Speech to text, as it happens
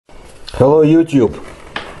Hello YouTube.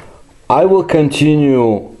 I will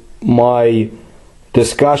continue my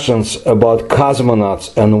discussions about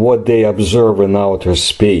cosmonauts and what they observe in outer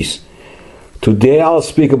space. Today I'll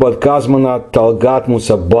speak about cosmonaut Talgat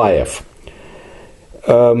Musabayev.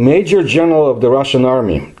 Major General of the Russian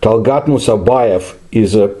Army, Talgat Musabayev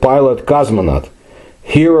is a pilot cosmonaut,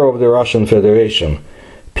 hero of the Russian Federation,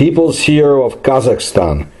 People's Hero of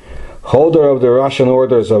Kazakhstan, holder of the Russian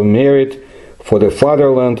Orders of Merit for the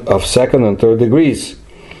Fatherland of second and third degrees,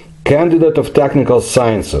 candidate of technical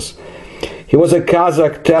sciences. He was a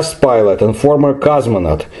Kazakh test pilot and former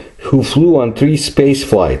cosmonaut who flew on 3 space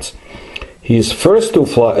flights. His first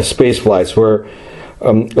 2 space flights were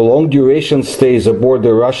long-duration stays aboard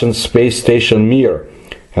the Russian space station Mir,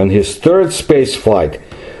 and his third space flight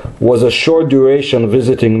was a short-duration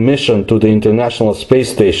visiting mission to the International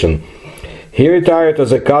Space Station. He retired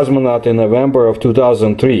as a cosmonaut in November of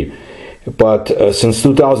 2003, but since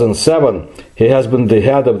 2007 he has been the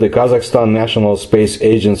head of the Kazakhstan National Space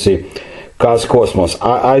Agency, Cosmos.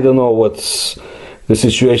 I don't know what the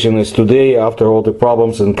situation is today after all the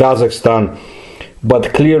problems in Kazakhstan,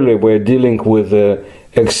 but clearly we're dealing with an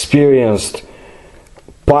experienced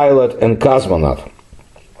pilot and cosmonaut.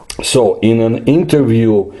 So in an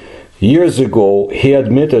interview years ago, he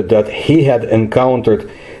admitted that he had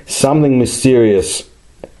encountered something mysterious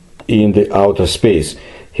in the outer space.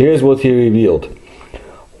 Here's what he revealed.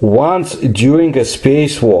 Once during a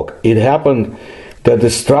spacewalk, it happened that the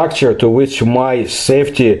structure to which my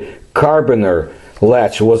safety carabiner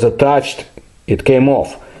latch was attached, it came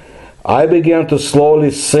off. I began to slowly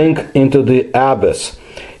sink into the abyss.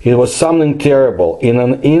 It was something terrible. In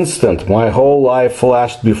an instant, my whole life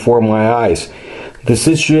flashed before my eyes. The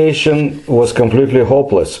situation was completely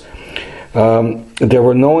hopeless. There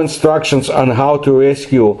were no instructions on how to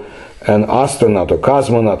rescue an astronaut or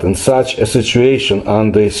cosmonaut in such a situation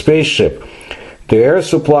on the spaceship. The air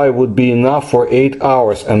supply would be enough for 8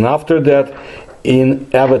 hours, and after that,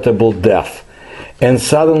 inevitable death. And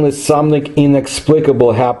suddenly something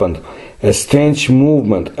inexplicable happened, a strange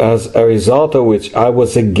movement, as a result of which I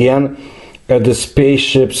was again at the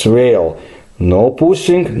spaceship's rail. No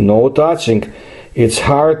pushing, no touching. It's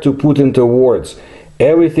hard to put into words.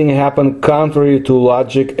 Everything happened contrary to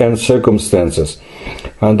logic and circumstances.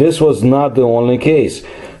 And this was not the only case.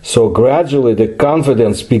 So gradually the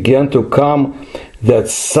confidence began to come that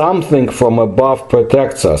something from above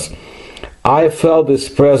protects us. I felt this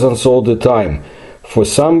presence all the time. For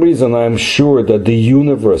some reason I am sure that the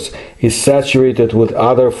universe is saturated with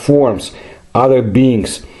other forms, other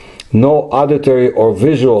beings, no auditory or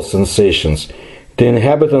visual sensations. The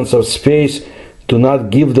inhabitants of space do not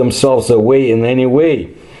give themselves away in any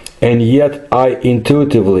way, and yet I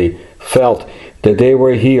intuitively felt that they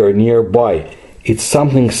were here nearby. It's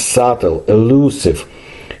something subtle, elusive.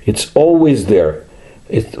 It's always there.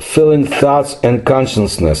 It's filling thoughts and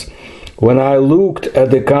consciousness. When I looked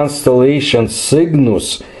at the constellation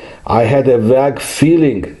Cygnus, I had a vague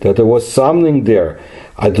feeling that there was something there.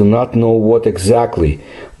 I do not know what exactly,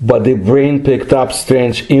 but the brain picked up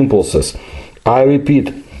strange impulses. I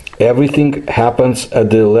repeat, everything happens at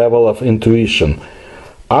the level of intuition.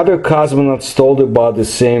 Other cosmonauts told about the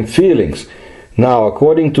same feelings. Now,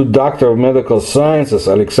 according to Doctor of Medical Sciences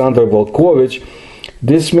Alexander Volkovich,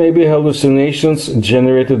 this may be hallucinations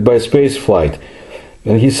generated by spaceflight.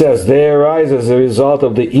 And he says they arise as a result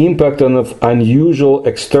of the impact of unusual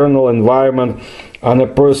external environment on a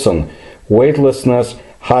person, weightlessness,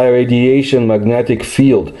 high radiation, magnetic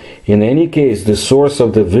field. In any case, the source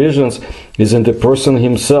of the visions is in the person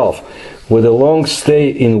himself. With a long stay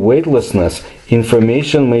in weightlessness,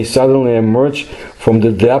 information may suddenly emerge from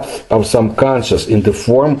the depth of some conscious in the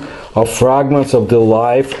form of fragments of the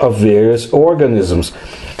life of various organisms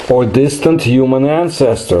or distant human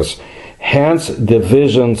ancestors. Hence the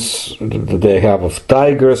visions they have of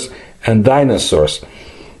tigers and dinosaurs.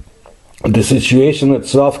 The situation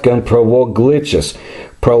itself can provoke glitches.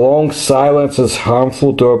 Prolonged silence is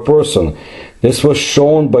harmful to a person. This was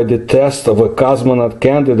shown by the test of a cosmonaut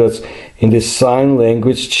candidates in the sign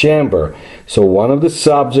language chamber. So one of the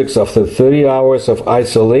subjects, after 30 hours of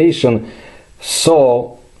isolation,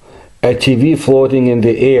 saw a TV floating in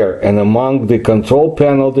the air, and among the control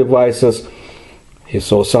panel devices he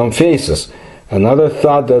saw some faces. Another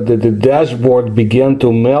thought that the dashboard began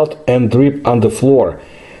to melt and drip on the floor.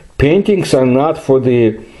 Paintings are not for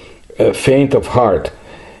the faint of heart.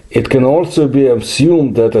 It can also be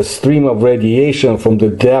assumed that a stream of radiation from the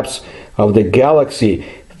depths of the galaxy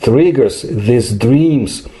triggers these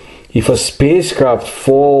dreams. If a spacecraft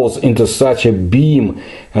falls into such a beam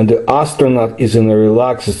and the astronaut is in a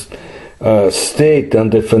relaxed state, then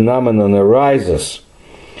the phenomenon arises.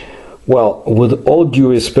 Well, with all due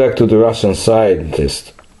respect to the Russian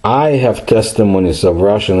scientists, I have testimonies of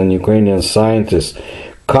Russian and Ukrainian scientists,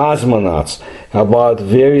 cosmonauts, about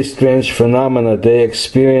very strange phenomena they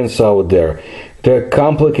experience out there, their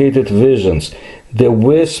complicated visions, the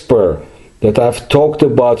whisper that I've talked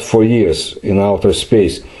about for years in outer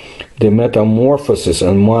space, the metamorphosis,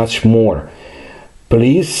 and much more.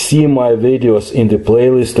 Please see my videos in the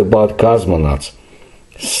playlist about cosmonauts.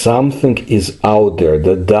 Something is out there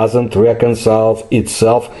that doesn't reconcile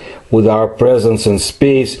itself with our presence in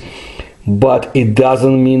space, but it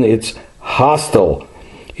doesn't mean it's hostile.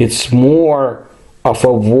 It's more of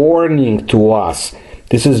a warning to us.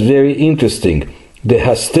 This is very interesting. The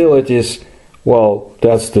hostilities, well,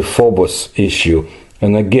 that's the Phobos issue.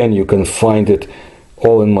 And again, you can find it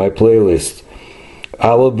all in my playlist.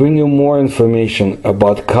 I will bring you more information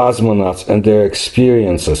about cosmonauts and their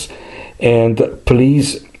experiences. And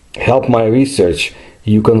please help my research.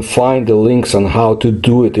 You can find the links on how to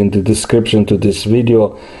do it in the description to this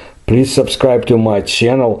video. Please subscribe to my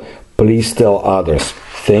channel. Please tell others.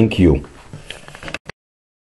 Thank you.